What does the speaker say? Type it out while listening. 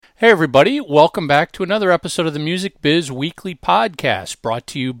Hey everybody, welcome back to another episode of the Music Biz Weekly Podcast, brought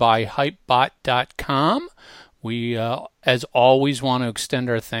to you by Hypebot.com. We, as always, want to extend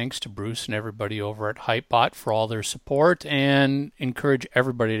our thanks to Bruce and everybody over at Hypebot for all their support, and encourage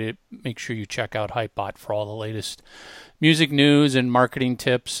everybody to make sure you check out Hypebot for all the latest music news and marketing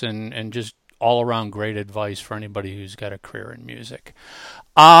tips and just all-around great advice for anybody who's got a career in music.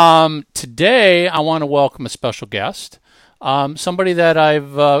 Today, I want to welcome a special guest. Somebody that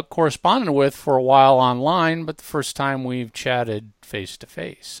I've corresponded with for a while online, but the first time we've chatted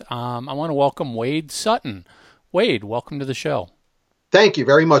face-to-face. I want to welcome Wade Sutton. Wade, welcome to the show. Thank you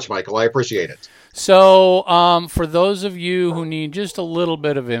very much, Michael. I appreciate it. So for those of you who need just a little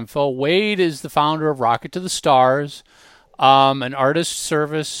bit of info, Wade is the founder of Rocket to the Stars, an artist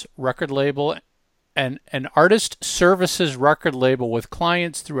service record label, and an artist services record label with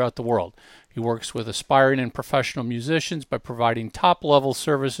clients throughout the world. He works with aspiring and professional musicians by providing top-level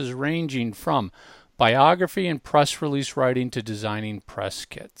services ranging from biography and press release writing to designing press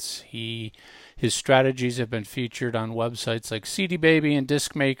kits. His strategies have been featured on websites like CD Baby and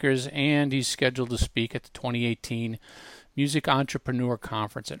Disc Makers, and he's scheduled to speak at the 2018 Music Entrepreneur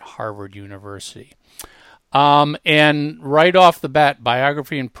Conference at Harvard University. And right off the bat,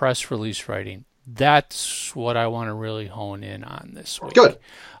 biography and press release writing. That's what I want to really hone in on this week. Good.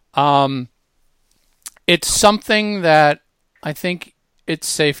 It's something that I think it's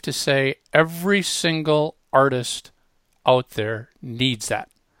safe to say every single artist out there needs that.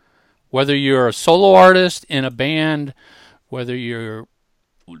 Whether you're a solo artist in a band, regardless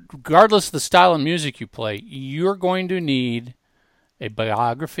of the style of music you play, you're going to need a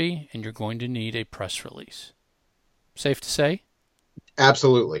biography and you're going to need a press release. Safe to say?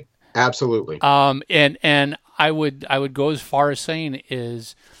 Absolutely. Absolutely. And I would go as far as saying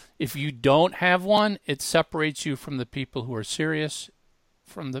is, if you don't have one, it separates you from the people who are serious,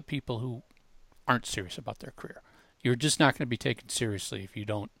 from the people who aren't serious about their career. You're just not going to be taken seriously if you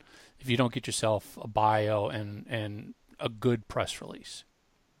don't get yourself a bio and a good press release.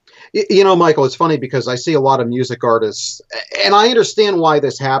 You know, Michael, it's funny because I see a lot of music artists, and I understand why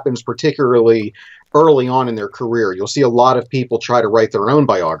this happens, particularly early on in their career. You'll see a lot of people try to write their own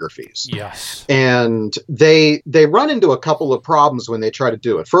biographies. Yes. And they run into a couple of problems when they try to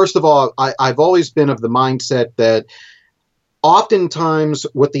do it. First of all, I've always been of the mindset that oftentimes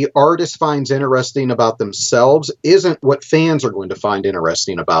what the artist finds interesting about themselves isn't what fans are going to find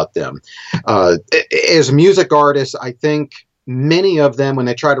interesting about them. As music artists, I think many of them, when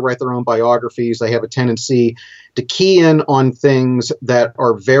they try to write their own biographies, they have a tendency to key in on things that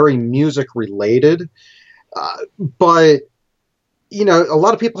are very music related. But, you know, a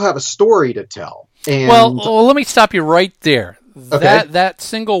lot of people have a story to tell. And well, let me stop you right there. Okay. That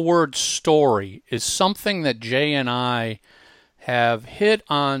single word story is something that Jay and I have hit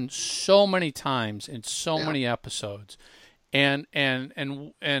on so many times in so many episodes. And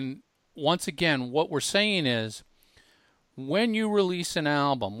once again, what we're saying is, when you release an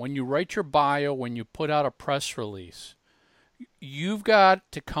album, when you write your bio, when you put out a press release, you've got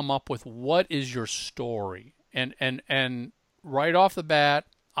to come up with what is your story. And right off the bat,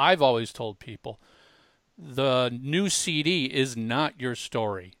 I've always told people, the new CD is not your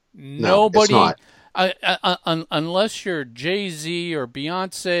story. No, Nobody, it's not. Unless you're Jay-Z or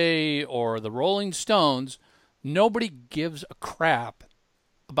Beyonce or the Rolling Stones, nobody gives a crap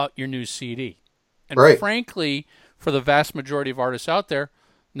about your new CD. And right. Frankly, for the vast majority of artists out there,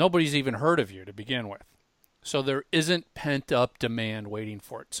 nobody's even heard of you to begin with. So there isn't pent-up demand waiting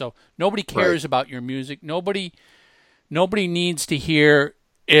for it. So nobody cares about your music. Nobody needs to hear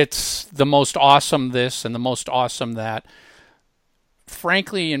it's the most awesome this and the most awesome that.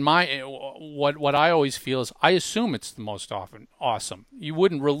 Frankly, in what I always feel is I assume it's the most awesome. You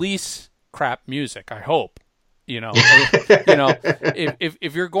wouldn't release crap music, I hope. If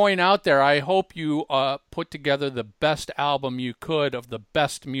you're going out there, I hope you put together the best album you could of the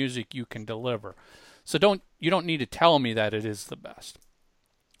best music you can deliver. So you don't need to tell me that it is the best.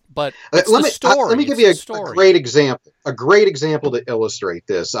 But it's the story. Let me give you a great example. A great example to illustrate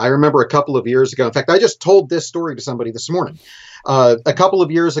this. I remember a couple of years ago. In fact, I just told this story to somebody this morning. A couple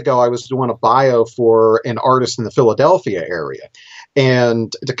of years ago, I was doing a bio for an artist in the Philadelphia area.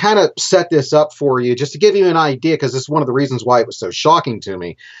 And to kind of set this up for you, just to give you an idea, because this is one of the reasons why it was so shocking to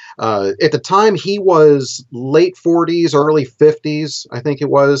me. At the time, he was late 40s, early 50s, I think it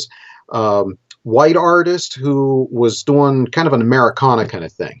was. White artist who was doing kind of an Americana kind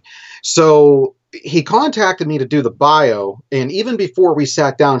of thing. So he contacted me to do the bio, and even before we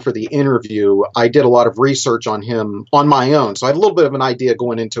sat down for the interview, I did a lot of research on him on my own, so I had a little bit of an idea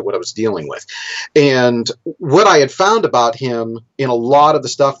going into what I was dealing with. And what I had found about him in a lot of the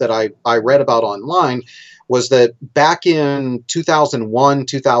stuff that I read about online was that back in 2001,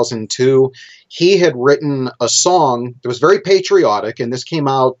 2002, he had written a song that was very patriotic, and this came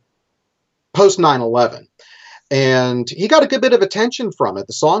out post 9/11, and he got a good bit of attention from it.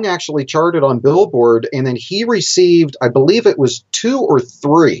 The song actually charted on Billboard, and then he received, I believe it was 2 or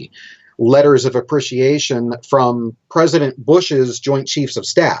 3 letters of appreciation from President Bush's Joint Chiefs of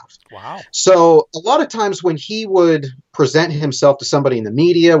Staff. Wow. So a lot of times when he would present himself to somebody in the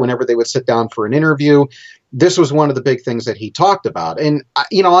media, whenever they would sit down for an interview, this was one of the big things that he talked about. And,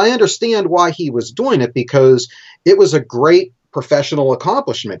 I understand why he was doing it, because it was a great professional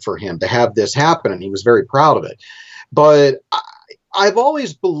accomplishment for him to have this happen, and he was very proud of it. But I've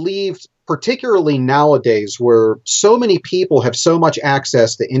always believed, particularly nowadays where so many people have so much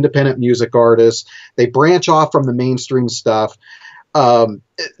access to independent music artists, they branch off from the mainstream stuff.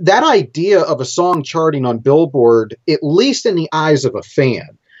 That idea of a song charting on Billboard, at least in the eyes of a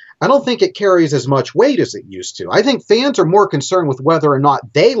fan, I don't think it carries as much weight as it used to. I think fans are more concerned with whether or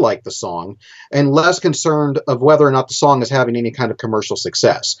not they like the song and less concerned of whether or not the song is having any kind of commercial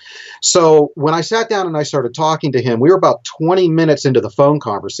success. So when I sat down and I started talking to him, we were about 20 minutes into the phone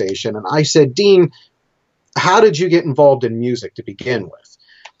conversation, and I said, "Dean, how did you get involved in music to begin with?"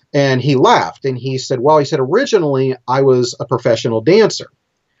 And he laughed, and he said, "Well," he said, "originally I was a professional dancer,"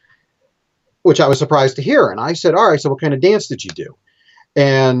 which I was surprised to hear. And I said, "All right, so what kind of dance did you do?"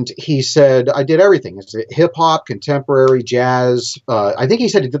 And he said, "I did everything. It's hip hop, contemporary, jazz. I think he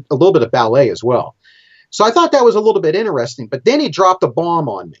said he did a little bit of ballet as well." So I thought that was a little bit interesting. But then he dropped a bomb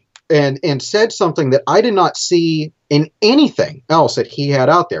on me and said something that I did not see in anything else that he had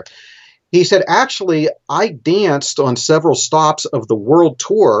out there. He said, "Actually, I danced on several stops of the world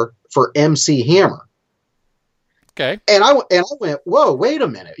tour for MC Hammer." Okay. And I went, "Whoa, wait a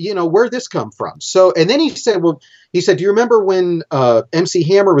minute, where'd this come from?" So, and then he said, "Do you remember when MC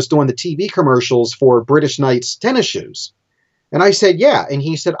Hammer was doing the TV commercials for British Knights tennis shoes?" And I said, "Yeah." And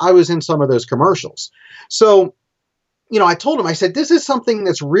he said, "I was in some of those commercials." So, I told him, I said, "This is something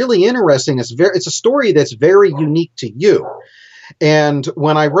that's really interesting. It's a story that's very unique to you." And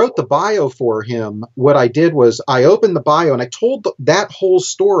when I wrote the bio for him, what I did was I opened the bio and I told that whole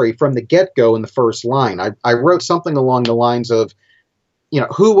story from the get-go in the first line. I wrote something along the lines of,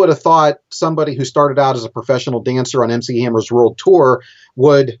 who would have thought somebody who started out as a professional dancer on MC Hammer's world tour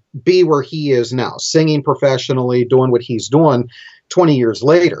would be where he is now, singing professionally, doing what he's doing 20 years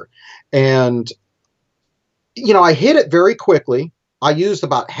later. And, I hit it very quickly. I used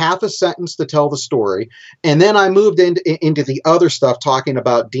about half a sentence to tell the story, and then I moved into the other stuff, talking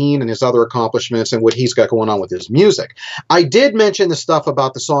about Dean and his other accomplishments and what he's got going on with his music. I did mention the stuff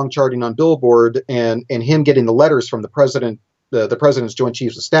about the song charting on Billboard and him getting the letters from the president, the president's Joint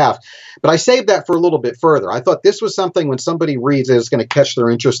Chiefs of Staff, but I saved that for a little bit further. I thought this was something when somebody reads it, it's going to catch their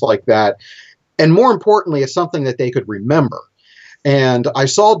interest like that, and more importantly, it's something that they could remember. And I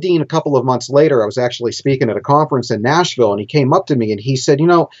saw Dean a couple of months later. I was actually speaking at a conference in Nashville, and he came up to me and he said,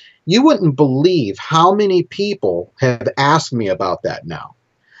 "You wouldn't believe how many people have asked me about that now."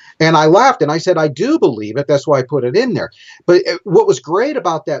 And I laughed and I said, "I do believe it. That's why I put it in there." But what was great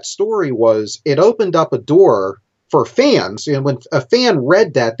about that story was it opened up a door for fans. And when a fan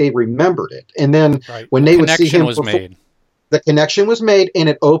read that, they remembered it. And then Right. when The they would see connection him was made. the connection was made, and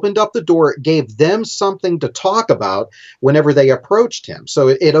it opened up the door. It gave them something to talk about whenever they approached him. So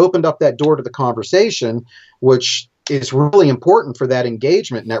it opened up that door to the conversation, which is really important for that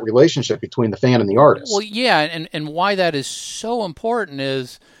engagement and that relationship between the fan and the artist. Well, yeah, and why that is so important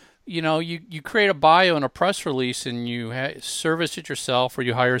is, you create a bio and a press release, and you service it yourself, or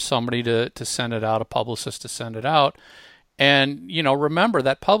you hire somebody to send it out, a publicist to send it out. And, remember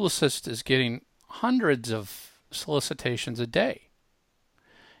that publicist is getting hundreds of solicitations a day.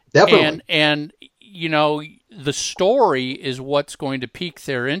 Definitely. And the story is what's going to pique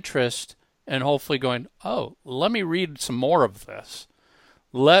their interest, and hopefully going, "Oh, let me read some more of this.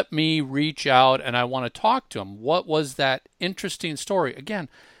 Let me reach out, and I want to talk to them. What was that interesting story?" Again,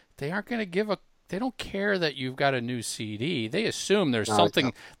 they aren't going to they don't care that you've got a new CD. They assume there's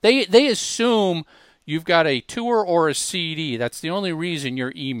something. They assume you've got a tour or a CD. That's the only reason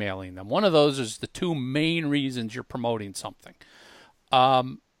you're emailing them. One of those is the two main reasons you're promoting something.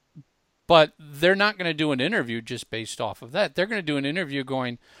 But they're not going to do an interview just based off of that. They're going to do an interview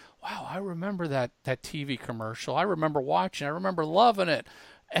going, "Wow, I remember that TV commercial. I remember watching. I remember loving it.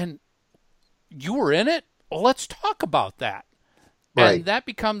 And you were in it? Well, let's talk about that." And Right. that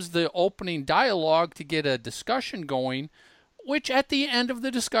becomes the opening dialogue to get a discussion going, which at the end of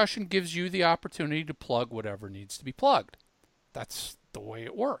the discussion gives you the opportunity to plug whatever needs to be plugged. That's the way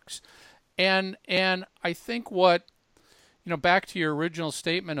it works. And I think what, back to your original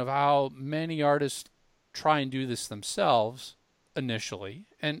statement of how many artists try and do this themselves initially.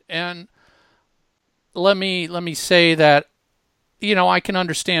 And let me say that I can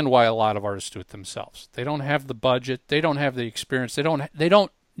understand why a lot of artists do it themselves. They don't have the budget, they don't have the experience, they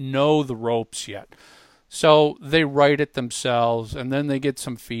don't know the ropes yet. So they write it themselves, and then they get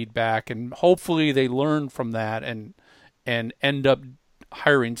some feedback, and hopefully they learn from that and end up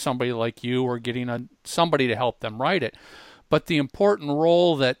hiring somebody like you or getting somebody to help them write it. But the important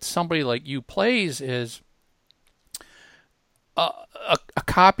role that somebody like you plays is a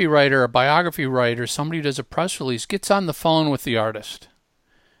copywriter, a biography writer, somebody who does a press release, gets on the phone with the artist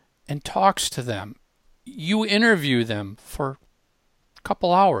and talks to them. You interview them for a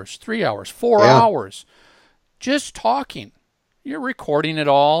couple hours, 3 hours, 4 hours, just talking. You're recording it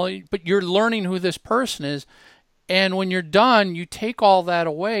all, but you're learning who this person is. And when you're done, you take all that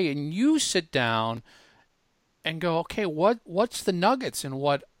away and you sit down and go, okay, what's the nuggets in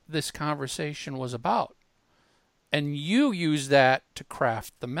what this conversation was about? And you use that to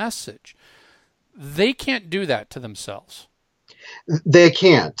craft the message. They can't do that to themselves. They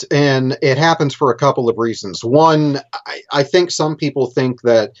can't. And it happens for a couple of reasons. One, I think some people think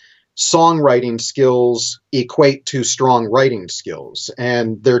that songwriting skills equate to strong writing skills.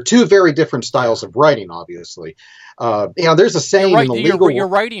 And they're two very different styles of writing, obviously. There's a saying in the legal You're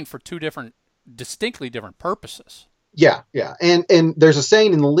writing for two distinctly different purposes. Yeah, yeah. And there's a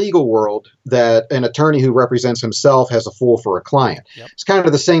saying in the legal world that an attorney who represents himself has a fool for a client. Yep. It's kind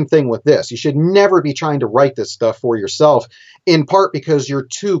of the same thing with this. You should never be trying to write this stuff for yourself, in part because you're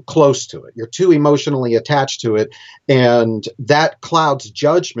too close to it. You're too emotionally attached to it. And that clouds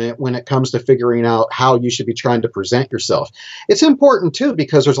judgment when it comes to figuring out how you should be trying to present yourself. It's important, too,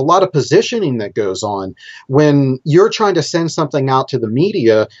 because there's a lot of positioning that goes on when you're trying to send something out to the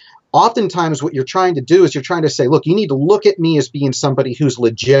media. Oftentimes what you're trying to do is you're trying to say, look, you need to look at me as being somebody who's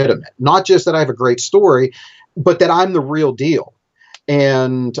legitimate, not just that I have a great story, but that I'm the real deal.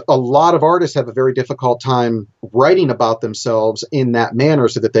 And a lot of artists have a very difficult time writing about themselves in that manner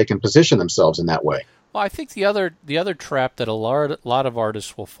so that they can position themselves in that way. Well, I think the other trap that a lot of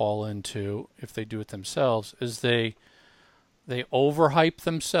artists will fall into if they do it themselves is they overhype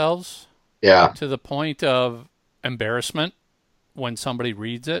themselves to the point of embarrassment when somebody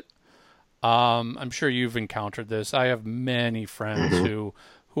reads it. I'm sure you've encountered this. I have many friends who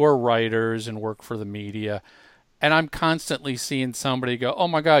are writers and work for the media, and I'm constantly seeing somebody go, "Oh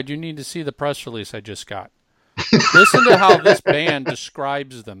my God, you need to see the press release I just got. Listen to how this band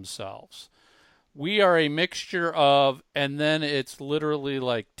describes themselves. We are a mixture of," and then it's literally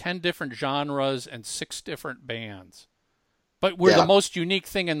like 10 different genres and 6 different bands. But we're the most unique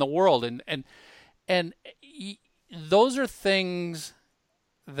thing in the world, and those are things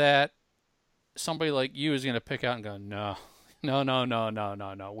that somebody like you is going to pick out and go, no.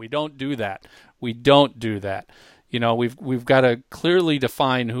 We don't do that. We don't do that. We've got to clearly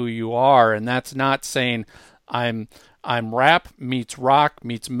define who you are, and that's not saying I'm rap meets rock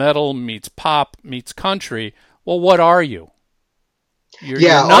meets metal meets pop meets country. Well, what are you? You're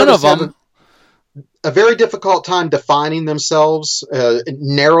none of them. A very difficult time defining themselves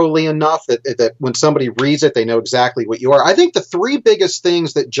narrowly enough that when somebody reads it, they know exactly what you are. I think the 3 biggest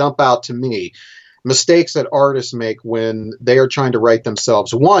things that jump out to me, mistakes that artists make when they are trying to write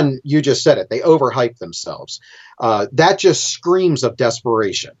themselves. One, you just said it, they overhype themselves. That just screams of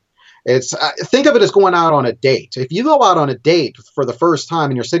desperation. Think of it as going out on a date. If you go out on a date for the first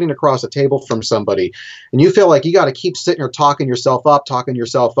time and you're sitting across a table from somebody and you feel like you got to keep sitting or talking yourself up,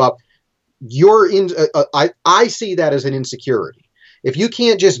 I see that as an insecurity. If you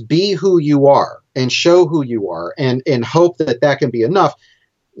can't just be who you are and show who you are and hope that can be enough,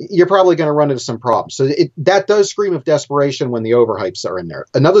 you're probably going to run into some problems. So that does scream of desperation when the overhypes are in there.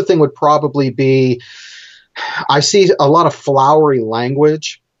 Another thing would probably be, I see a lot of flowery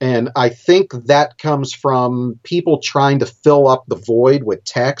language, and I think that comes from people trying to fill up the void with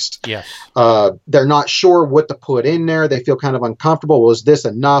text. Yes. They're not sure what to put in there. They feel kind of uncomfortable. Was this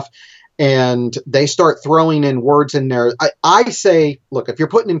enough? And they start throwing in words in there. I say, look, if you're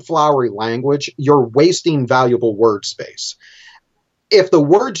putting in flowery language, you're wasting valuable word space. If the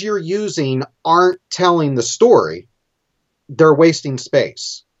words you're using aren't telling the story, they're wasting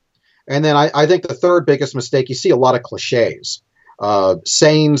space. And then I think the third biggest mistake, you see a lot of cliches.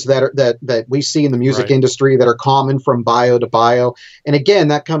 sayings that we see in the music Right. industry that are common from bio to bio. And again,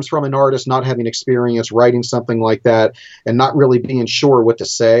 that comes from an artist not having experience writing something like that and not really being sure what to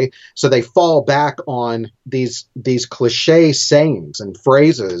say. So they fall back on these cliche sayings and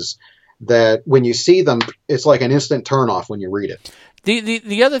phrases that when you see them, it's like an instant turnoff when you read it.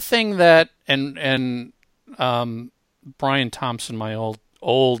 The other thing that Brian Thompson, my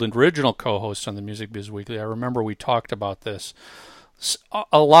old and original co-host on the Music Biz Weekly, I remember we talked about this.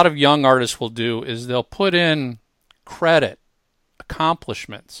 A lot of young artists will do is they'll put in credit,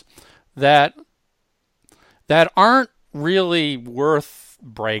 accomplishments that aren't really worth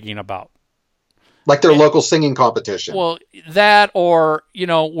bragging about. Like their local singing competition. Well, that, or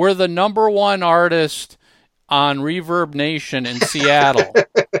we're the #1 artist on Reverb Nation in Seattle,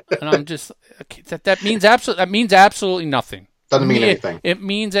 and I'm just that means absolutely nothing. Doesn't mean anything. It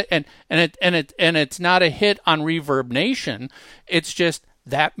means it, and it's not a hit on Reverb Nation. It's just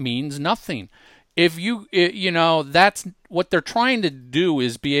that means nothing. If that's what they're trying to do,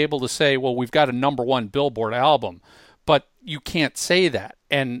 is be able to say, well, we've got a #1 Billboard album, but you can't say that.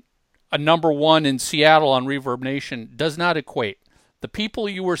 And a #1 in Seattle on Reverb Nation does not equate. The people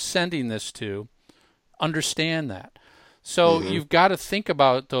you were sending this to understand that. So you've got to think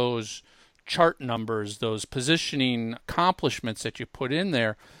about those chart numbers, those positioning accomplishments that you put in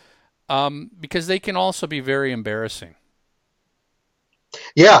there, because they can also be very embarrassing.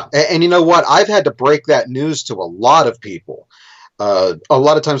 Yeah, and you know what? I've had to break that news to a lot of people. A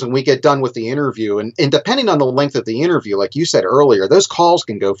lot of times when we get done with the interview, and depending on the length of the interview, like you said earlier, those calls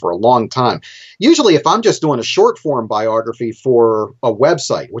can go for a long time. Usually, if I'm just doing a short form biography for a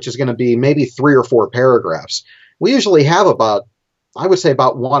website, which is going to be maybe 3 or 4 paragraphs, we usually have about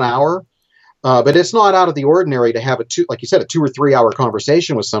 1 hour. But it's not out of the ordinary to have like you said, a 2 or 3 hour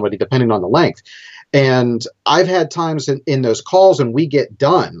conversation with somebody, depending on the length. And I've had times in those calls when we get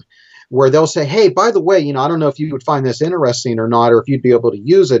done where they'll say, hey, by the way, I don't know if you would find this interesting or not, or if you'd be able to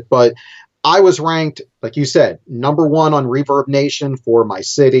use it, but I was ranked, like you said, #1 on Reverb Nation for my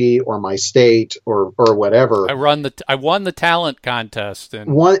city or my state or whatever. I won the talent contest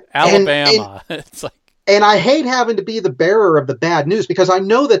in Alabama. It's like, and I hate having to be the bearer of the bad news because I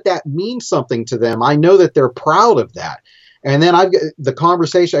know that means something to them. I know that they're proud of that. And then I've got the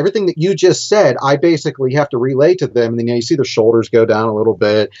conversation, everything that you just said, I basically have to relay to them. And then you see their shoulders go down a little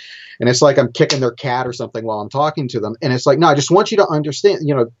bit. And it's like I'm kicking their cat or something while I'm talking to them. And it's like, no, I just want you to understand,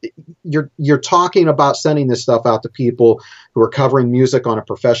 you're talking about sending this stuff out to people who are covering music on a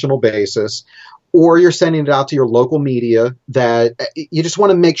professional basis, or you're sending it out to your local media, that you just want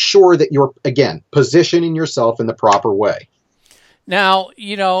to make sure that you're, again, positioning yourself in the proper way. Now,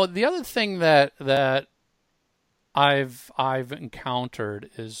 the other thing that I've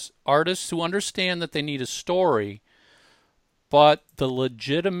encountered is artists who understand that they need a story, but the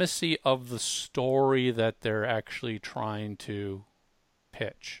legitimacy of the story that they're actually trying to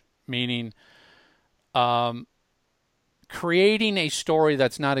pitch, meaning creating a story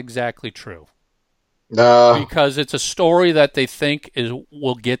that's not exactly true, because it's a story that they think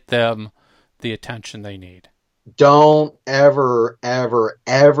will get them the attention they need. Don't ever, ever,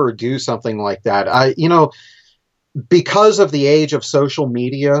 ever do something like that. Because of the age of social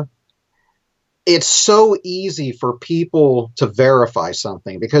media, it's so easy for people to verify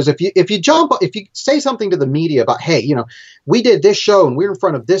something. Because if you say something to the media about, hey, we did this show and we were in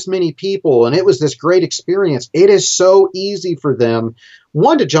front of this many people and it was this great experience, it is so easy for them,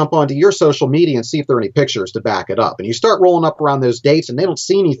 one, to jump onto your social media and see if there are any pictures to back it up. And you start rolling up around those dates and they don't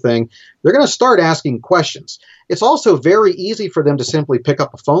see anything, they're going to start asking questions. It's also very easy for them to simply pick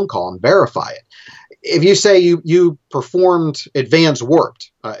up a phone call and verify it. If you say you performed Advanced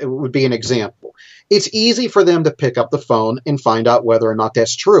Warped, it would be an example. It's easy for them to pick up the phone and find out whether or not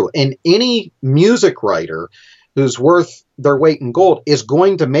that's true. And any music writer who's worth their weight in gold is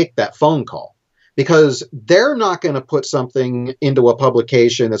going to make that phone call, because they're not going to put something into a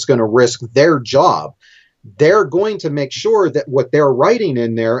publication that's going to risk their job. They're going to make sure that what they're writing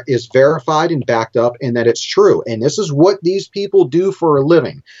in there is verified and backed up and that it's true. And this is what these people do for a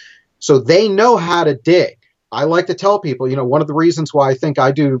living. So they know how to dig. I like to tell people, one of the reasons why I think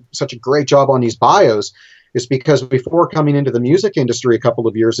I do such a great job on these bios is because before coming into the music industry a couple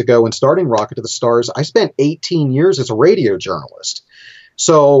of years ago and starting Rocket to the Stars, I spent 18 years as a radio journalist.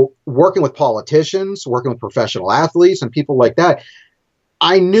 So working with politicians, working with professional athletes and people like that,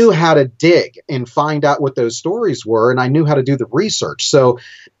 I knew how to dig and find out what those stories were, and I knew how to do the research. So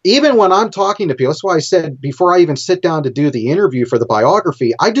even when I'm talking to people, that's why I said before I even sit down to do the interview for the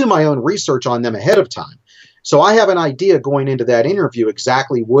biography, I do my own research on them ahead of time. So I have an idea going into that interview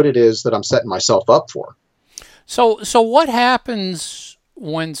exactly what it is that I'm setting myself up for. So what happens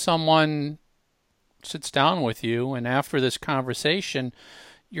when someone sits down with you and after this conversation,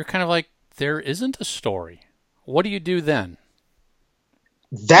 you're kind of like, there isn't a story? What do you do then?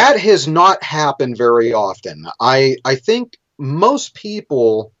 That has not happened very often. I think most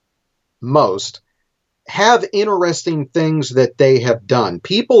people, most have interesting things that they have done.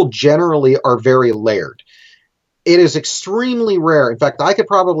 People generally are very layered. It is extremely rare. In fact, I could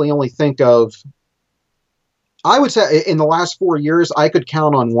probably only think of, I would say in the last 4 years, I could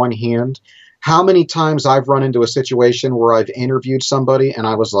count on one hand how many times I've run into a situation where I've interviewed somebody and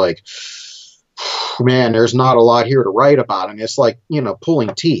I was like, man, there's not a lot here to write about. And it's like,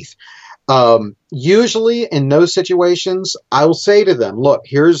 pulling teeth. Usually in those situations, I will say to them, look,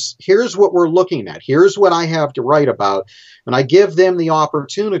 here's what we're looking at. Here's what I have to write about. And I give them the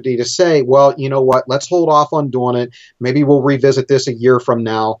opportunity to say, well, you know what, let's hold off on doing it. Maybe we'll revisit this a year from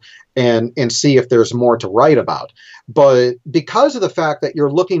now and see if there's more to write about. But because of the fact that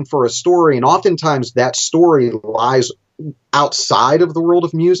you're looking for a story, and oftentimes that story lies outside of the world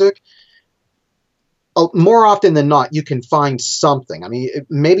of music, more often than not, you can find something. I mean,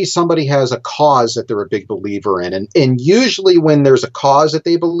 maybe somebody has a cause that they're a big believer in. And usually when there's a cause that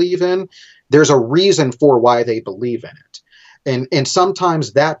they believe in, there's a reason for why they believe in it. And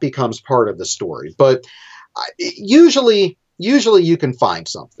sometimes that becomes part of the story. But usually you can find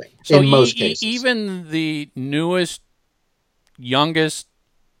something in most cases. Even the newest, youngest,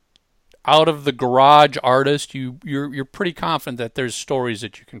 out of the garage artist, you're pretty confident that there's stories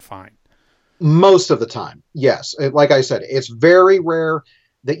that you can find. Most of the time, yes. Like I said, it's very rare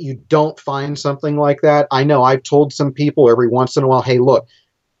that you don't find something like that. I know I've told some people every once in a while, hey, look,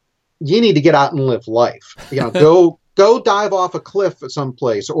 you need to get out and live life. Go dive off a cliff at some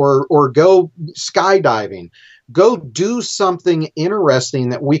place or go skydiving. Go do something interesting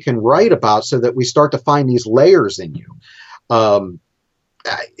that we can write about so that we start to find these layers in you.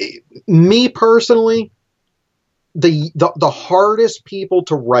 Me personally, the hardest people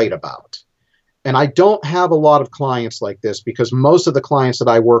to write about, and I don't have a lot of clients like this because most of the clients that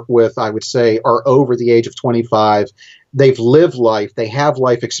I work with, I would say, are over the age of 25. They've lived life. They have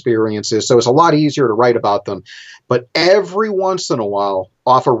life experiences. So it's a lot easier to write about them. But every once in a while,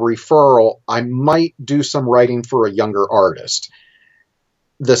 off a referral, I might do some writing for a younger artist.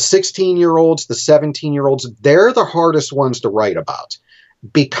 The 16-year-olds, the 17-year-olds, they're the hardest ones to write about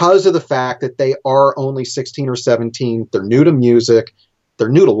because of the fact that they are only 16 or 17. They're new to music. They're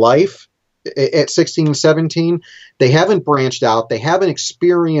new to life. At 16 and 17, they haven't branched out. They haven't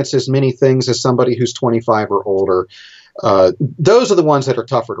experienced as many things as somebody who's 25 or older. Those are the ones that are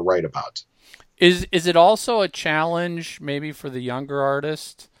tougher to write about. Is it also a challenge maybe for the younger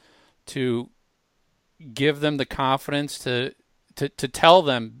artist to give them the confidence to tell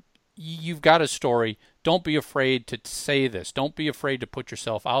them you've got a story? Don't be afraid to say this. Don't be afraid to put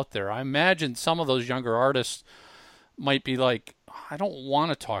yourself out there. I imagine some of those younger artists might be like, I don't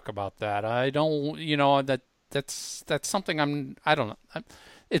want to talk about that. I don't, that's something I don't know.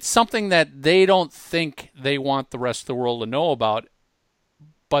 It's something that they don't think they want the rest of the world to know about,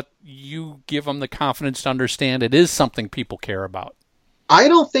 but you give them the confidence to understand it is something people care about. I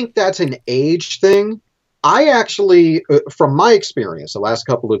don't think that's an age thing. I actually, from my experience the last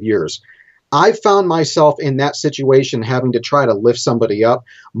couple of years, I've found myself in that situation having to try to lift somebody up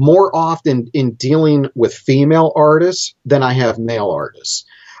more often in dealing with female artists than I have male artists.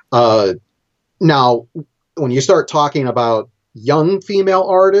 Now, when you start talking about young female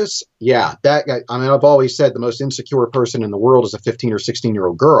artists, yeah, that guy, I mean, I've always said the most insecure person in the world is a 15 or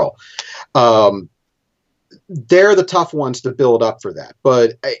 16-year-old girl. They're the tough ones to build up for that.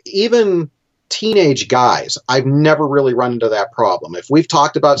 But even teenage guys, I've never really run into that problem. If we've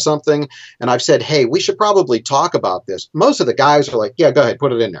talked about something and I've said, hey, we should probably talk about this, most of the guys are like, yeah, go ahead,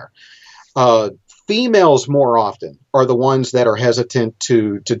 put it in there. Females more often are the ones that are hesitant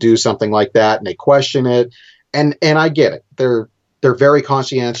to do something like that, and they question it. And I get it. They're very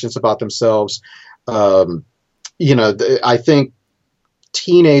conscientious about themselves. I think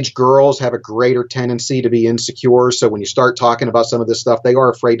teenage girls have a greater tendency to be insecure. So when you start talking about some of this stuff, they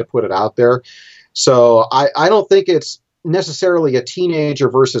are afraid to put it out there. So I don't think it's necessarily a teenager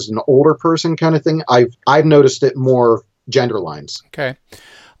versus an older person kind of thing. I've noticed it more gender lines. Okay.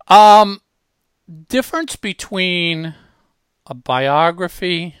 Difference between a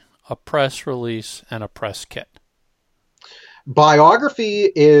biography, a press release, and a press kit.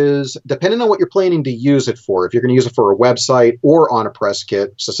 Biography is depending on what you're planning to use it for. If you're going to use it for a website or on a press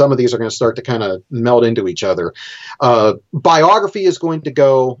kit, so some of these are going to start to kind of meld into each other. Biography is going to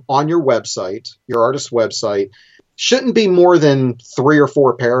go on your website, your artist's website. Shouldn't be more than 3 or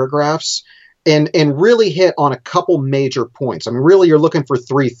 4 paragraphs. and really hit on a couple major points. I mean, really, you're looking for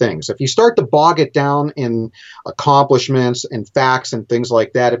three things. If you start to bog it down in accomplishments and facts and things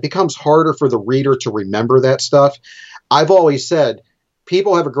like that, it becomes harder for the reader to remember that stuff. I've always said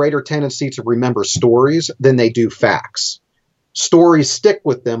people have a greater tendency to remember stories than they do facts. Stories stick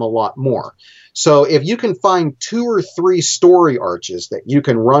with them a lot more. So if you can find 2 or 3 story arches that you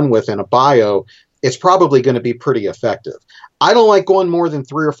can run with in a bio, it's probably going to be pretty effective. I don't like going more than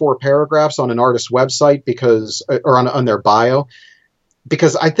 3 or 4 paragraphs on an artist's website or on their bio,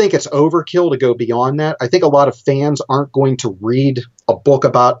 because I think it's overkill to go beyond that. I think a lot of fans aren't going to read a book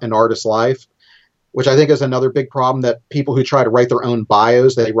about an artist's life, which I think is another big problem that people who try to write their own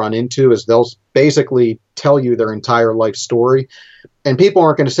bios they run into, is they'll basically tell you their entire life story, and people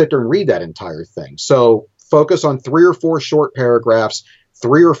aren't going to sit there and read that entire thing. So focus on 3 or 4 short paragraphs,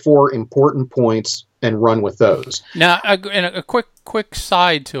 3 or 4 important points, and run with those. Now, and a quick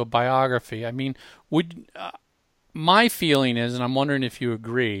side to a biography. I mean, my feeling is, and I'm wondering if you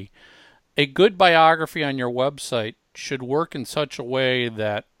agree, a good biography on your website should work in such a way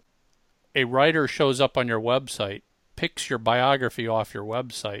that a writer shows up on your website, picks your biography off your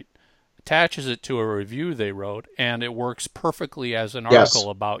website, attaches it to a review they wrote, and it works perfectly as an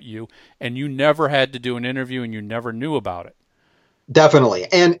article about you, and you never had to do an interview and you never knew about it. Definitely.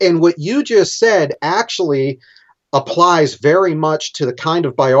 And what you just said actually applies very much to the kind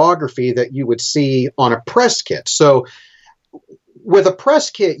of biography that you would see on a press kit. So with a press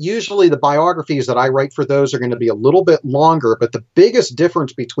kit, usually the biographies that I write for those are going to be a little bit longer, but the biggest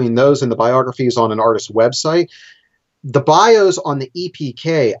difference between those and the biographies on an artist's website, the bios on the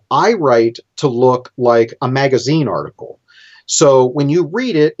EPK, I write to look like a magazine article. So when you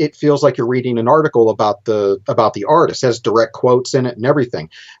read it, it feels like you're reading an article about the artist. It has direct quotes in it and everything.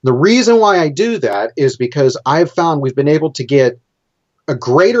 The reason why I do that is because I've found we've been able to get a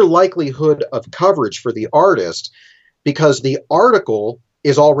greater likelihood of coverage for the artist because the article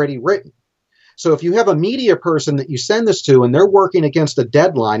is already written. So if you have a media person that you send this to and they're working against a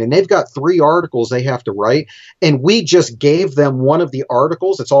deadline and they've got 3 articles they have to write, and we just gave them one of the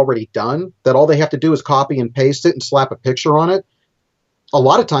articles that's already done, that all they have to do is copy and paste it and slap a picture on it, a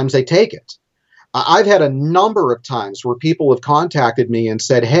lot of times they take it. I've had a number of times where people have contacted me and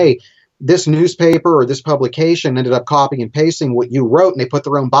said, hey, this newspaper or this publication ended up copying and pasting what you wrote, and they put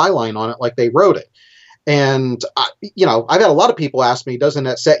their own byline on it like they wrote it. And, I've had a lot of people ask me, doesn't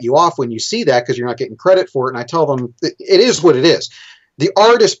that set you off when you see that because you're not getting credit for it? And I tell them, it is what it is. The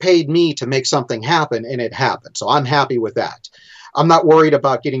artist paid me to make something happen, and it happened. So I'm happy with that. I'm not worried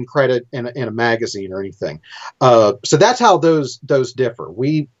about getting credit in a magazine or anything. So that's how those differ.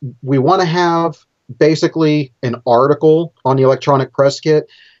 We want to have basically an article on the electronic press kit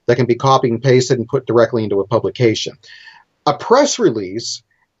that can be copied and pasted and put directly into a publication. A press release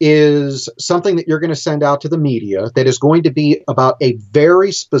is something that you're going to send out to the media that is going to be about a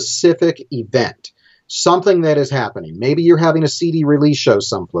very specific event, something that is happening. Maybe you're having a CD release show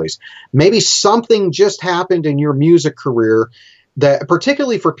someplace. Maybe something just happened in your music career that,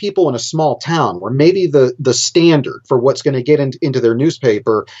 particularly for people in a small town where maybe the standard for what's going to get into their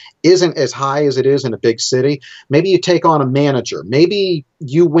newspaper isn't as high as it is in a big city. Maybe you take on a manager. Maybe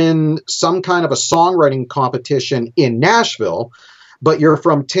you win some kind of a songwriting competition in Nashville, but you're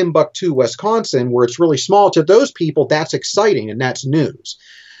from Timbuktu, Wisconsin, where it's really small. To those people, that's exciting and that's news.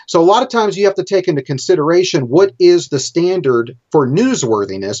 So a lot of times you have to take into consideration what is the standard for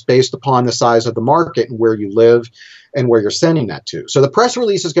newsworthiness based upon the size of the market and where you live and where you're sending that to. So the press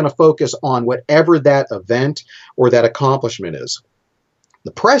release is going to focus on whatever that event or that accomplishment is.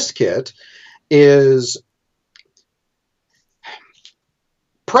 The press kit is...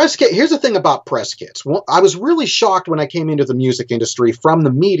 Press kit. Here's the thing about press kits. Well, I was really shocked when I came into the music industry from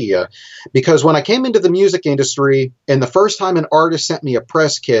the media, because when I came into the music industry and the first time an artist sent me a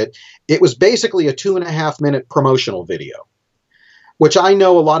press kit, it was basically a 2.5-minute promotional video, which I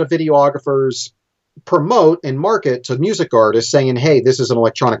know a lot of videographers promote and market to music artists saying, hey, this is an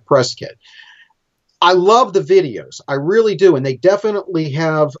electronic press kit. I love the videos. I really do. And they definitely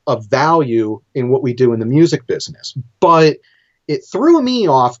have a value in what we do in the music business. But it threw me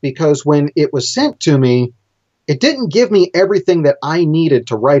off because when it was sent to me, it didn't give me everything that I needed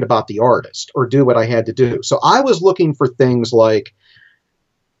to write about the artist or do what I had to do. So I was looking for things like,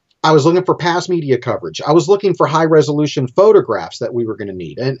 I was looking for past media coverage. I was looking for high resolution photographs that we were going to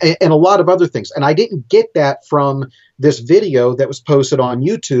need and a lot of other things. And I didn't get that from this video that was posted on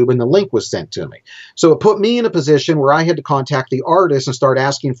YouTube and the link was sent to me. So it put me in a position where I had to contact the artist and start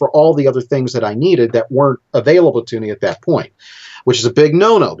asking for all the other things that I needed that weren't available to me at that point, which is a big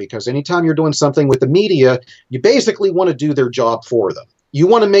no-no, because anytime you're doing something with the media, you basically want to do their job for them. You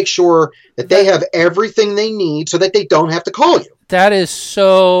want to make sure that they have everything they need so that they don't have to call you. That is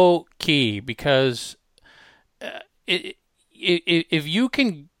so key, because if you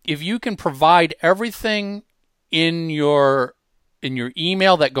can provide everything in your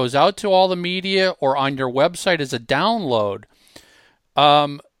email that goes out to all the media or on your website as a download,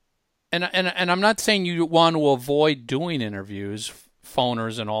 and I'm not saying you want to avoid doing interviews,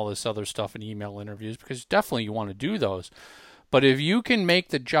 phoners and all this other stuff, and email interviews, because definitely you want to do those. But if you can make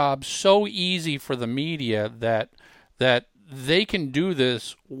the job so easy for the media that they can do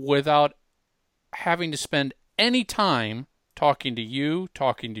this without having to spend any time talking to you,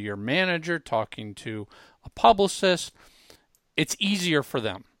 talking to your manager, talking to a publicist, it's easier for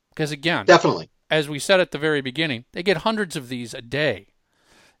them. Because again, definitely, as we said at the very beginning, they get hundreds of these a day.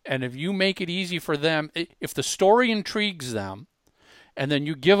 And if you make it easy for them, if the story intrigues them, and then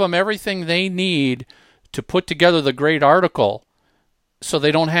you give them everything they need to put together the great article so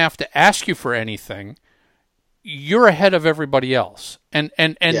they don't have to ask you for anything, you're ahead of everybody else. And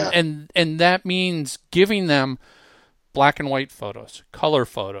that means giving them black and white photos, color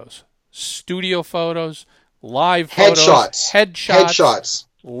photos, studio photos, live photos, headshots,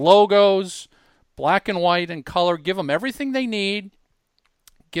 logos, black and white and color. Give them everything they need.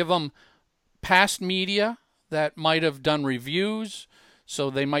 Give them past media that might have done reviews, so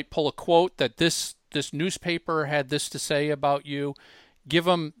they might pull a quote that this newspaper had this to say about you. Give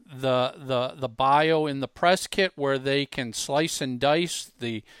them the bio in the press kit where they can slice and dice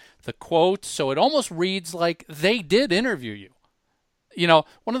the quotes, so it almost reads like they did interview you. You know,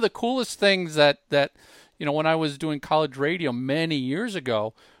 one of the coolest things that when I was doing college radio many years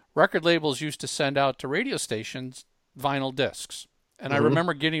ago, record labels used to send out to radio stations vinyl discs. And I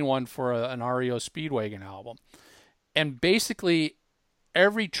remember getting one for an REO Speedwagon album. And basically,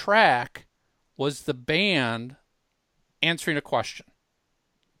 every track was the band answering a question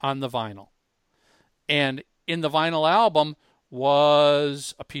on the vinyl. And in the vinyl album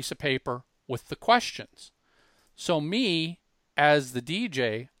was a piece of paper with the questions. So me, as the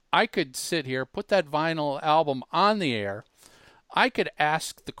DJ, I could sit here, put that vinyl album on the air. I could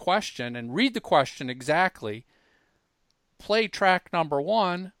ask the question and read the question exactly, play track number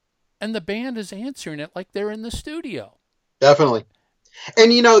 1, and the band is answering it like they're in the studio. Definitely.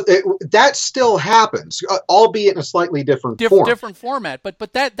 And, that still happens, albeit in a slightly different form. Different format.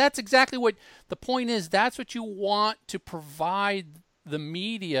 But that's exactly what the point is. That's what you want to provide the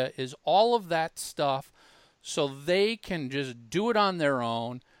media, is all of that stuff, so they can just do it on their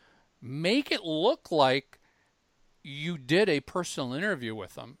own, make it look like you did a personal interview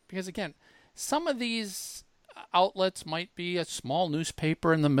with them. Because, again, some of these outlets might be a small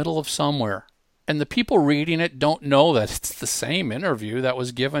newspaper in the middle of somewhere, and the people reading it don't know that it's the same interview that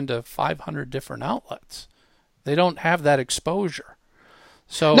was given to 500 different outlets. They don't have that exposure.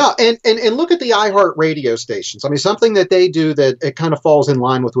 So no, and look at the iHeart radio stations. I mean, something that they do that it kind of falls in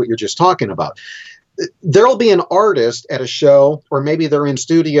line with what you're just talking about. There'll be an artist at a show, or maybe they're in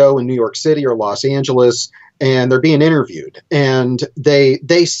studio in New York City or Los Angeles, and they're being interviewed, and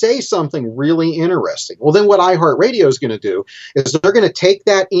they say something really interesting. Well, then what iHeartRadio is going to do is they're going to take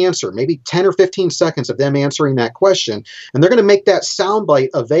that answer, maybe 10 or 15 seconds of them answering that question, and they're going to make that soundbite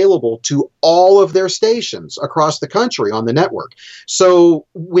available to all of their stations across the country on the network. So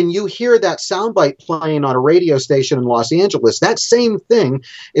when you hear that soundbite playing on a radio station in Los Angeles, that same thing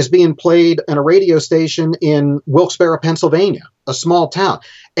is being played on a radio station in Wilkes-Barre, Pennsylvania, a small town,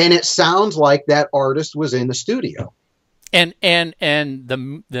 and it sounds like that artist was in the studio. And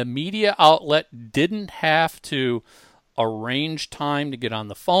the media outlet didn't have to arrange time to get on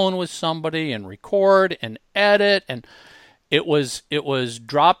the phone with somebody and record and edit, and it was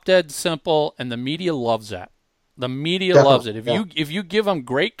drop dead simple, and the media loves that. The media loves it. If you give them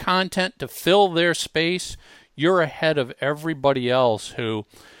great content to fill their space, you're ahead of everybody else who,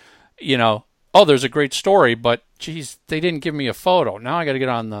 oh, there's a great story, but geez, they didn't give me a photo. Now I got to get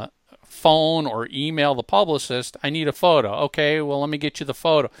on the phone or email the publicist. I need a photo. Okay, well, let me get you the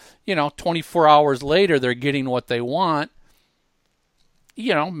photo. 24 hours later, they're getting what they want.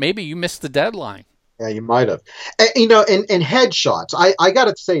 Maybe you missed the deadline. Yeah, you might have. And headshots. I got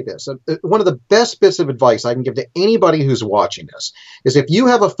to say this. One of the best bits of advice I can give to anybody who's watching this is, if you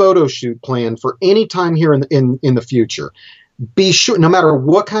have a photo shoot planned for any time here in the future, be sure, no matter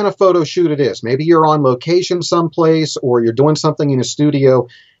what kind of photo shoot it is, maybe you're on location someplace or you're doing something in a studio,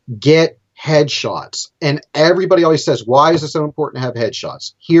 get headshots. And everybody always says, why is it so important to have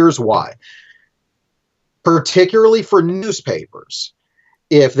headshots? Here's why. Particularly for newspapers,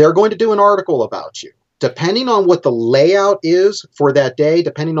 if they're going to do an article about you, depending on what the layout is for that day,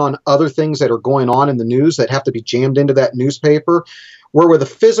 depending on other things that are going on in the news that have to be jammed into that newspaper, Where with a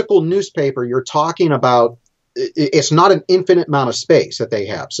physical newspaper, you're talking about it's not an infinite amount of space that they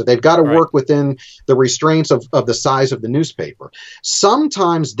have. So they've got to Right. work within the restraints of the size of the newspaper.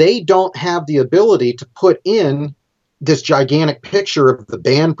 Sometimes they don't have the ability to put in this gigantic picture of the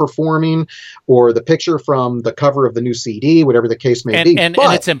band performing or the picture from the cover of the new CD, whatever the case may And, be. and, and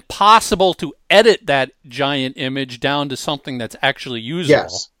But it's impossible to edit that giant image down to something that's actually usable.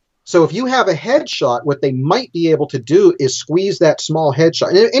 yes. So if you have a headshot, what they might be able to do is squeeze that small headshot.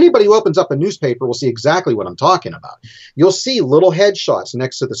 And anybody who opens up a newspaper will see exactly what I'm talking about. You'll see little headshots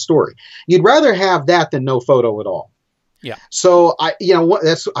next to the story. You'd rather have that than no photo at all. Yeah. So I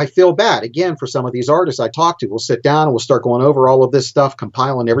feel bad again for some of these artists I talk to. We'll sit down and we'll start going over all of this stuff,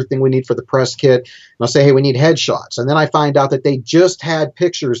 compiling everything we need for the press kit. And I'll say, hey, we need headshots. And then I find out that they just had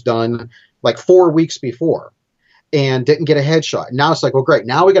pictures done like 4 weeks before and didn't get a headshot. Now it's like, well, great.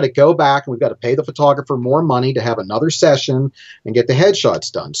 Now we got to go back and we've got to pay the photographer more money to have another session and get the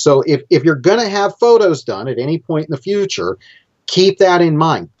headshots done. So if you're going to have photos done at any point in the future, keep that in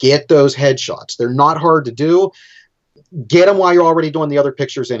mind. Get those headshots. They're not hard to do. Get them while you're already doing the other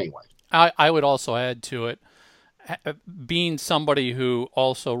pictures anyway. I would also add to it, being somebody who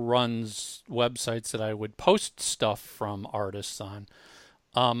also runs websites that I would post stuff from artists on,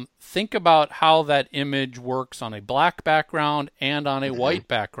 think about how that image works on a black background and on a white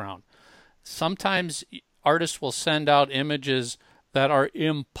background. Sometimes artists will send out images that are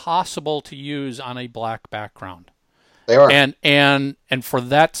impossible to use on a black background. They are. And for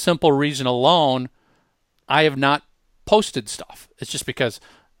that simple reason alone, I have not posted stuff. It's just because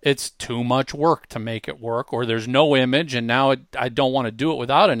it's too much work to make it work, or there's no image, and now I don't want to do it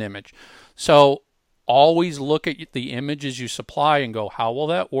without an image. So always look at the images you supply and go, how will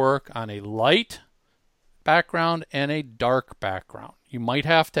that work on a light background and a dark background? You might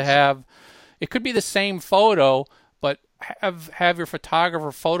have to have, it could be the same photo, but have your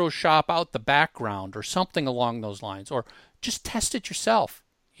photographer Photoshop out the background or something along those lines, or just test it yourself.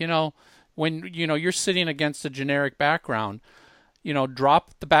 When you're sitting against a generic background,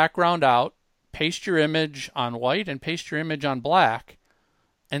 drop the background out, paste your image on white and paste your image on black,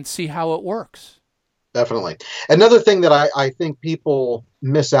 and see how it works. Definitely. Another thing that I think people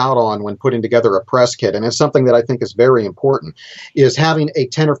miss out on when putting together a press kit, and it's something that I think is very important, is having a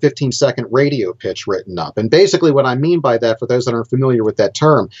 10 or 15-second radio pitch written up. And basically what I mean by that, for those that aren't familiar with that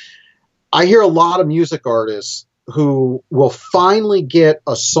term, I hear a lot of music artists who will finally get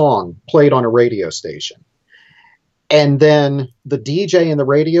a song played on a radio station. And then the DJ in the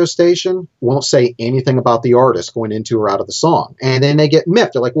radio station won't say anything about the artist going into or out of the song. And then they get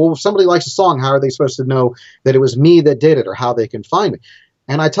miffed. They're like, well, if somebody likes a song, how are they supposed to know that it was me that did it, or how they can find me?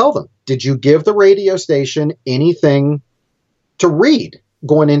 And I tell them, did you give the radio station anything to read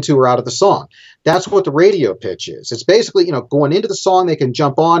going into or out of the song? That's what the radio pitch is. It's basically, going into the song, they can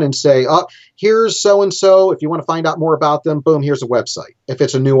jump on and say, oh, here's so-and-so. If you want to find out more about them, boom, here's a website. If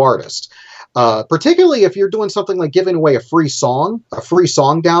it's a new artist. Particularly if you're doing something like giving away a free song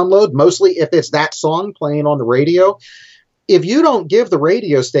download, mostly if it's that song playing on the radio. If you don't give the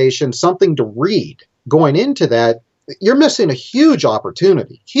radio station something to read going into that, you're missing a huge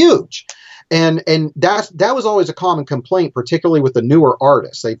opportunity, huge. And that was always a common complaint, particularly with the newer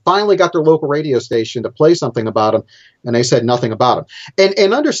artists. They finally got their local radio station to play something about them, and they said nothing about them.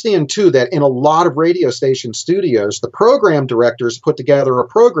 And understand, too, that in a lot of radio station studios, the program directors put together a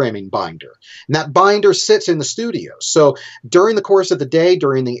programming binder. And that binder sits in the studio. So during the course of the day,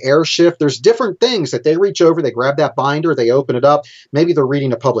 during the air shift, there's different things that they reach over, they grab that binder, they open it up. Maybe they're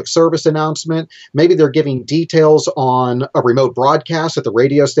reading a public service announcement. Maybe they're giving details on a remote broadcast that the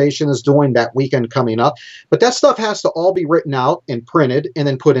radio station is doing that weekend coming up. But that stuff has to all be written out and printed and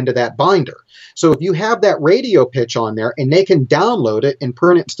then put into that binder. So if you have that radio pitch on there and they can download it and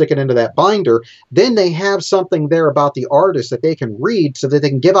print it and stick it into that binder, then they have something there about the artist that they can read so that they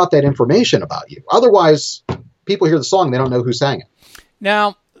can give out that information about you. Otherwise, people hear the song, they don't know who sang it.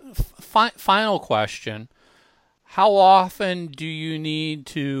 Now, final question. How often do you need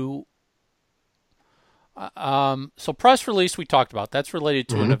to so press release we talked about, that's related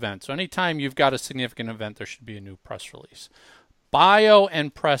to an event. So anytime you've got a significant event, there should be a new press release. Bio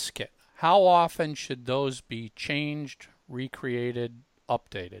and press kit, how often should those be changed, recreated,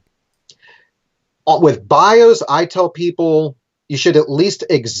 updated? With bios, I tell people you should at least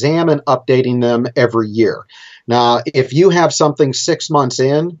examine updating them every year. Now, if you have something 6 months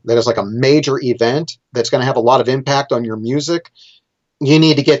in that is like a major event that's going to have a lot of impact on your music, you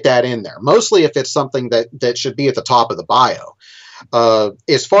need to get that in there. Mostly if it's something that should be at the top of the bio.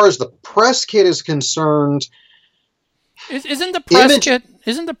 As far as the press kit is concerned, isn't the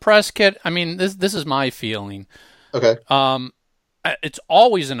press kit? I mean, this is my feeling. Okay. It's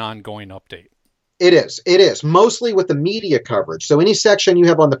always an ongoing update. It is. It is mostly with the media coverage. So any section you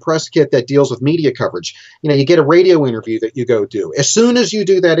have on the press kit that deals with media coverage, you get a radio interview that you go do. As soon as you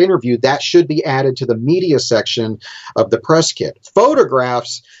do that interview, that should be added to the media section of the press kit.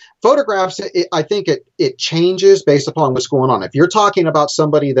 Photographs, I think it changes based upon what's going on. If you're talking about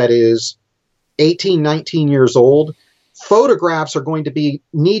somebody that is 18, 19 years old, photographs are going to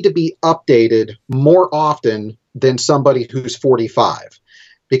need to be updated more often than somebody who's 45.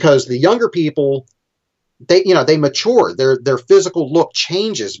 Because the younger people, they mature. Their physical look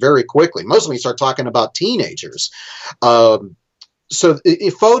changes very quickly. Most when you start talking about teenagers. So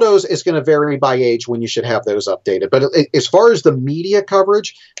photos is going to vary by age when you should have those updated. But as far as the media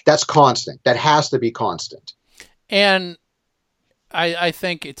coverage, that's constant. That has to be constant. And I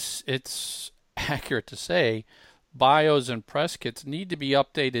think it's accurate to say bios and press kits need to be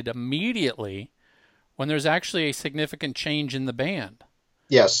updated immediately when there's actually a significant change in the band.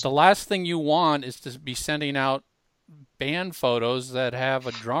 Yes. The last thing you want is to be sending out band photos that have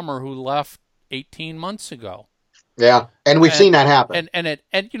a drummer who left 18 months ago. Yeah, and we've seen that happen. And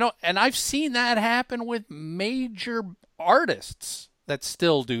I've seen that happen with major artists that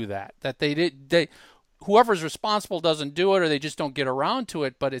still do that. That they whoever's responsible doesn't do it, or they just don't get around to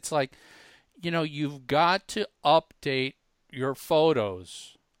it. But it's like, you've got to update your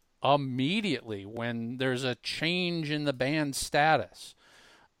photos immediately when there's a change in the band status.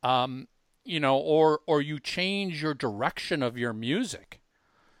 Or you change your direction of your music.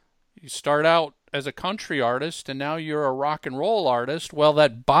 You start out as a country artist and now you're a rock and roll artist. Well,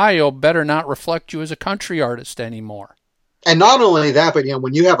 that bio better not reflect you as a country artist anymore. And not only that, but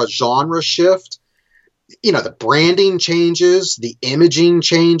when you have a genre shift, the branding changes, the imaging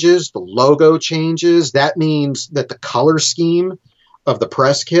changes, the logo changes. That means that the color scheme of the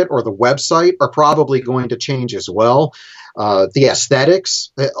press kit or the website are probably going to change as well. The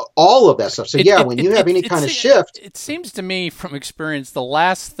aesthetics, all of that stuff. So when you have any kind of shift. It seems to me from experience, the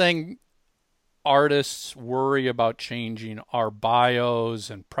last thing artists worry about changing are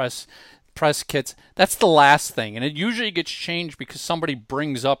bios and press kits. That's the last thing. And it usually gets changed because somebody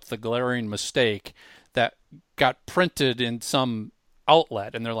brings up the glaring mistake that got printed in some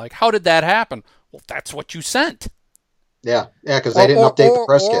outlet. And they're like, how did that happen? Well, that's what you sent. Yeah, because they didn't update the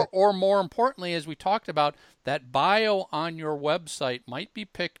press kit. Or more importantly, as we talked about, that bio on your website might be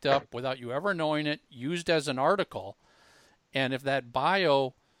picked up without you ever knowing it, used as an article. And if that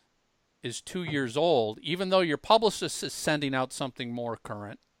bio is 2 years old, even though your publicist is sending out something more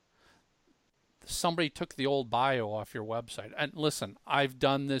current, somebody took the old bio off your website. And listen, I've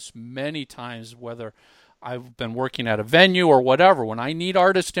done this many times, whether I've been working at a venue or whatever. When I need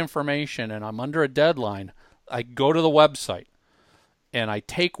artist information and I'm under a deadline, I go to the website and I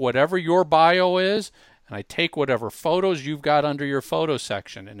take whatever your bio is and I take whatever photos you've got under your photo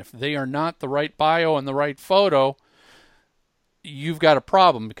section. And if they are not the right bio and the right photo, you've got a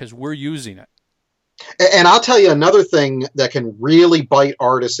problem because we're using it. And I'll tell you another thing that can really bite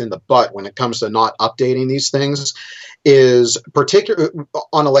artists in the butt when it comes to not updating these things is particular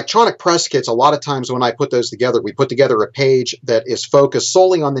on electronic press kits. A lot of times when I put those together, we put together a page that is focused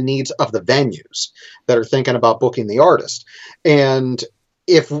solely on the needs of the venues that are thinking about booking the artist. And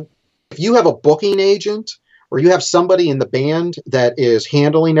if you have a booking agent or you have somebody in the band that is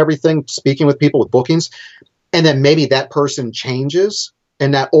handling everything, speaking with people with bookings, and then maybe that person changes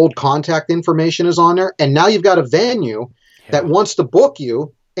and that old contact information is on there, and now you've got a venue that wants to book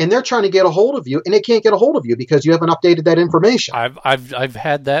you, and they're trying to get a hold of you, and they can't get a hold of you because you haven't updated that information. I've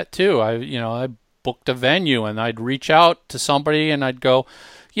had that too. I booked a venue, and I'd reach out to somebody, and I'd go,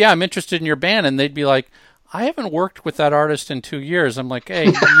 "Yeah, I'm interested in your band," and they'd be like, "I haven't worked with that artist in 2 years." I'm like, "Hey,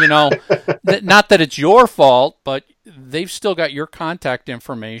 not that it's your fault, but they've still got your contact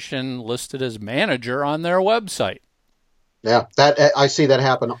information listed as manager on their website." Yeah, that I see that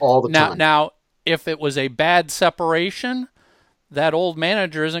happen all the time. Now, if it was a bad separation, that old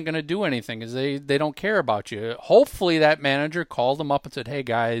manager isn't going to do anything because they don't care about you. Hopefully that manager called them up and said, "Hey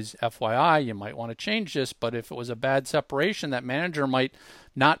guys, FYI, you might want to change this." But if it was a bad separation, that manager might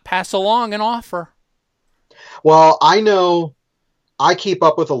not pass along an offer. Well, I know I keep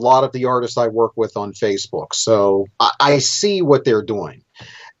up with a lot of the artists I work with on Facebook, so I see what they're doing.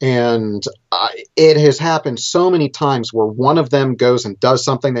 And it has happened so many times where one of them goes and does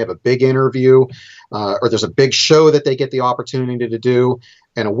something. They have a big interview or there's a big show that they get the opportunity to do.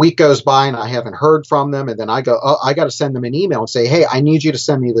 And a week goes by and I haven't heard from them. And then I go, oh, I got to send them an email and say, "Hey, I need you to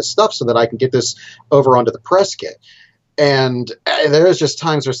send me this stuff so that I can get this over onto the press kit." And there's just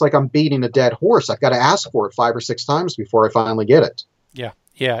times where it's like I'm beating a dead horse. I've got to ask for it 5 or 6 times before I finally get it. Yeah.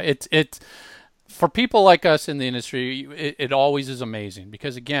 It's for people like us in the industry, it always is amazing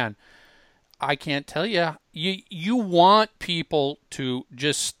because, again, I can't tell you. You want people to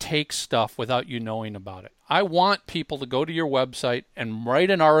just take stuff without you knowing about it. I want people to go to your website and write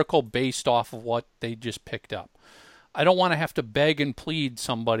an article based off of what they just picked up. I don't want to have to beg and plead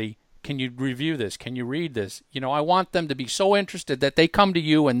somebody, can you review this? Can you read this? I want them to be so interested that they come to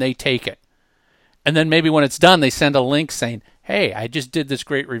you and they take it. And then maybe when it's done, they send a link saying, hey, I just did this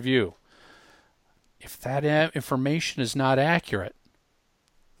great review. If that information is not accurate,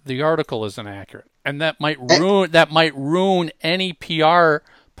 the article isn't accurate, and that might ruin any PR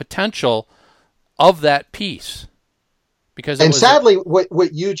potential of that piece. And sadly,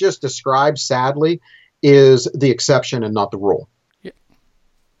 what you just described, sadly, is the exception and not the rule.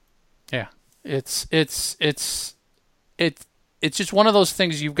 Yeah, it's just one of those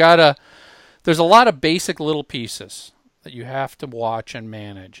things you've got to. There's a lot of basic little pieces that you have to watch and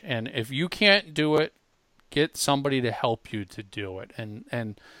manage, and if you can't do it, get somebody to help you to do it,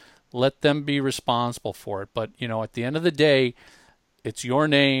 and let them be responsible for it. But, at the end of the day, it's your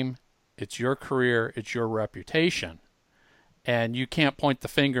name, it's your career, it's your reputation. And you can't point the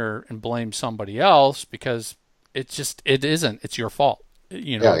finger and blame somebody else because it isn't. It's your fault.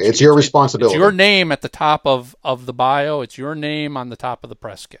 It's your responsibility. It's your name at the top of the bio. It's your name on the top of the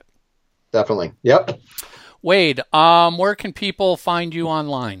press kit. Definitely. Yep. Wade, where can people find you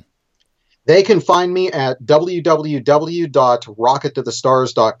online? They can find me at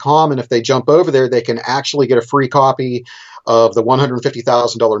www.rockettothestars.com, and if they jump over there, they can actually get a free copy of the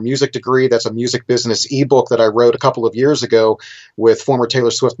 $150,000 music degree. That's a music business ebook that I wrote a couple of years ago with former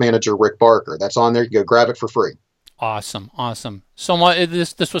Taylor Swift manager Rick Barker. That's on there. You can go grab it for free. Awesome. So much.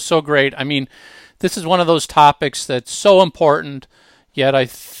 This was so great. I mean, this is one of those topics that's so important, yet I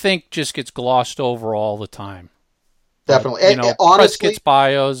think just gets glossed over all the time. Definitely. Honestly, press kits,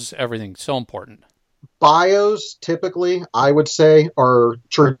 bios, everything. So important. Bios, typically, I would say, are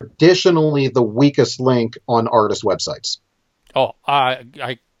traditionally the weakest link on artist websites. Oh,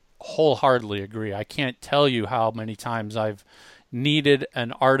 I wholeheartedly agree. I can't tell you how many times I've needed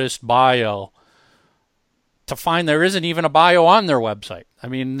an artist bio to find there isn't even a bio on their website. I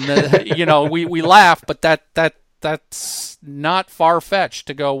mean, we laugh, but that's not far-fetched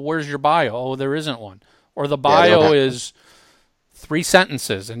to go, where's your bio? Oh, there isn't one. Or the bio is 3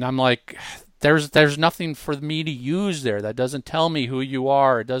 sentences, and I'm like, there's nothing for me to use there. That doesn't tell me who you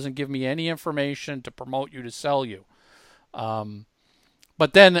are. It doesn't give me any information to promote you, to sell you.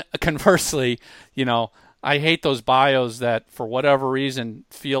 But then conversely, I hate those bios that for whatever reason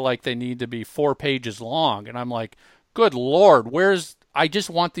feel like they need to be 4 pages long, and I'm like, good Lord, I just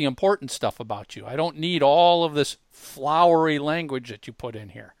want the important stuff about you. I don't need all of this flowery language that you put in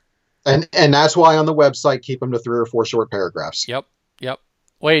here. And that's why on the website, keep them to 3 or 4 short paragraphs. Yep.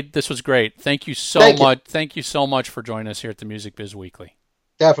 Wade, this was great. Thank you so much. Thank you so much for joining us here at the Music Biz Weekly.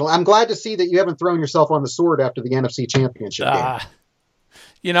 Definitely. I'm glad to see that you haven't thrown yourself on the sword after the NFC Championship game.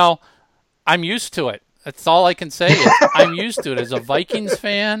 I'm used to it. That's all I can say. I'm used to it. As a Vikings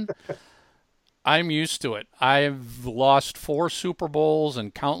fan, I'm used to it. I've lost 4 Super Bowls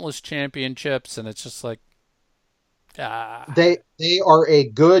and countless championships, and it's just like, They are a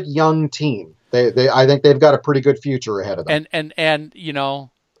good young team. I think they've got a pretty good future ahead of them. And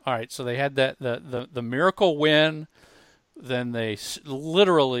all right. So they had the miracle win. Then they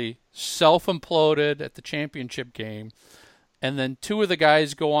literally self-imploded at the championship game, and then 2 of the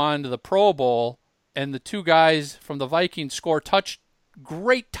guys go on to the Pro Bowl, and the 2 guys from the Vikings score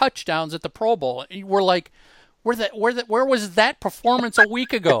great touchdowns at the Pro Bowl. And we're like, where was that performance a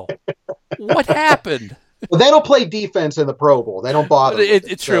week ago? What happened? Well, they don't play defense in the Pro Bowl. They don't bother.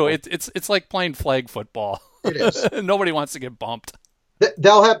 It's true. It's like playing flag football. It is. Nobody wants to get bumped.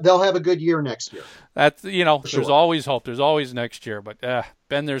 They'll have a good year next year. That's there's always hope. There's always next year. But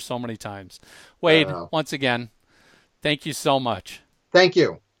been there so many times. Wade, once again, thank you so much. Thank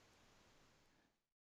you.